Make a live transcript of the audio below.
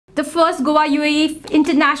The first Goa UAE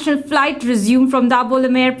international flight resumed from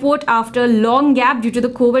Dabolim airport after a long gap due to the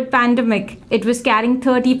COVID pandemic. It was carrying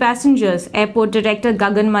 30 passengers. Airport Director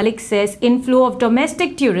Gagan Malik says inflow of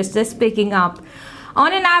domestic tourists is picking up.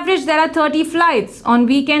 On an average, there are 30 flights. On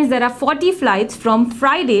weekends, there are 40 flights from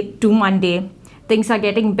Friday to Monday. Things are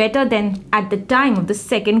getting better than at the time of the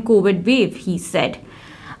second COVID wave, he said.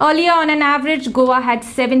 Earlier, on an average, Goa had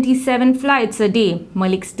 77 flights a day.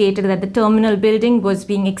 Malik stated that the terminal building was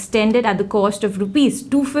being extended at the cost of rupees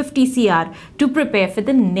 250 crore to prepare for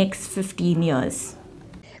the next 15 years.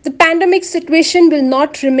 The pandemic situation will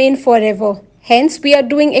not remain forever. Hence, we are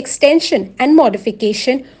doing extension and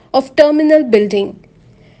modification of terminal building.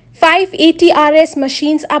 5 ATRS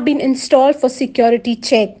machines are being installed for security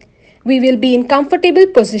check. We will be in comfortable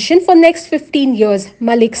position for next 15 years,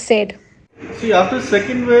 Malik said. See, after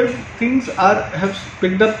second wave, things have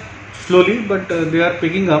picked up slowly, but they are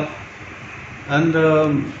picking up. And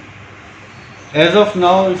as of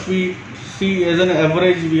now, if we see as an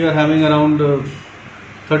average, we are having around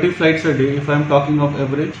 30 flights a day, if I am talking of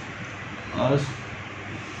average.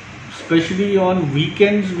 Especially on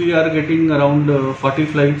weekends, we are getting around 40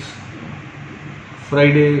 flights,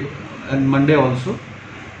 Friday and Monday also.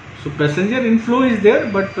 So passenger inflow is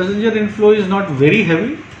there, but passenger inflow is not very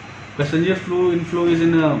heavy. Passenger inflow is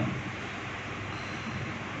in a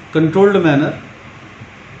controlled manner.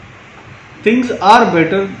 Things are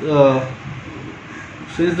better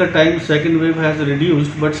since the time second wave has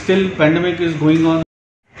reduced, but still pandemic is going on.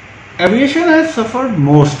 Aviation has suffered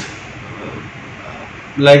most,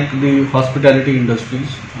 like the hospitality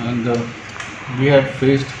industries, and we have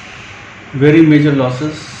faced very major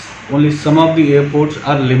losses. Only some of the airports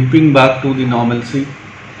are limping back to the normalcy.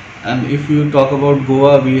 And if you talk about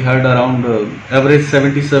Goa, we had around average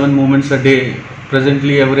 77 movements a day.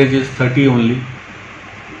 Presently average is 30 only.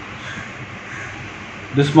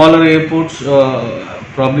 The smaller airports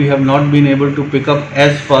probably have not been able to pick up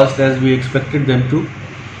as fast as we expected them to.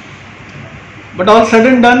 But all said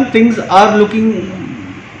and done, things are looking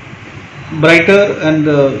brighter, and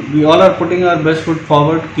we all are putting our best foot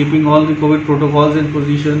forward, keeping all the COVID protocols in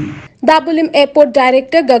position. Dabolim Airport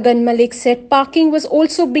Director Gagan Malik said parking was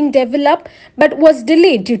also being developed but was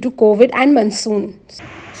delayed due to COVID and monsoon.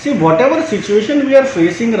 See, whatever situation we are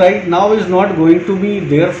facing right now is not going to be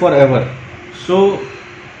there forever. So,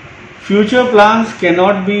 future plans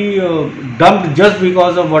cannot be dumped just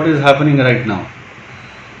because of what is happening right now.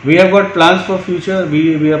 We have got plans for future.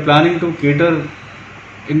 We are planning to cater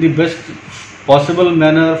in the best possible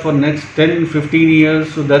manner for next 10-15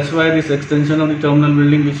 years. So that's why this extension of the terminal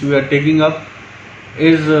building which we are taking up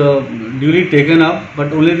is duly taken up.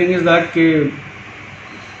 But only thing is that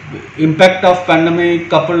impact of pandemic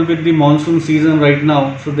coupled with the monsoon season right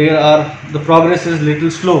now, so the progress is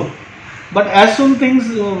little slow. But as soon things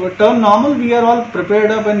turn normal, we are all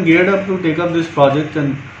prepared up and geared up to take up this project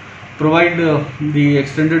and provide the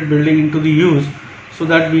extended building into the use, so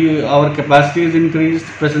that our capacity is increased,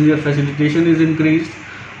 passenger facilitation is increased,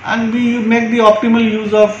 and we make the optimal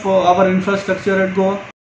use of our infrastructure at Goa as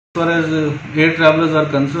far as air travelers are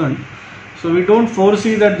concerned. So we don't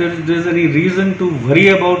foresee that there is any reason to worry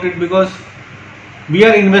about it, because we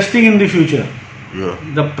are investing in the future. Yeah.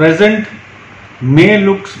 The present may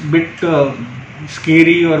look bit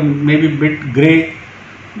scary or maybe bit grey,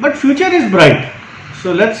 but future is bright.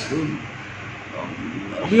 So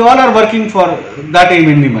we all are working for that aim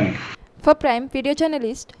in the mind. For Prime Video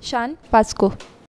Journalist Shan Pasco.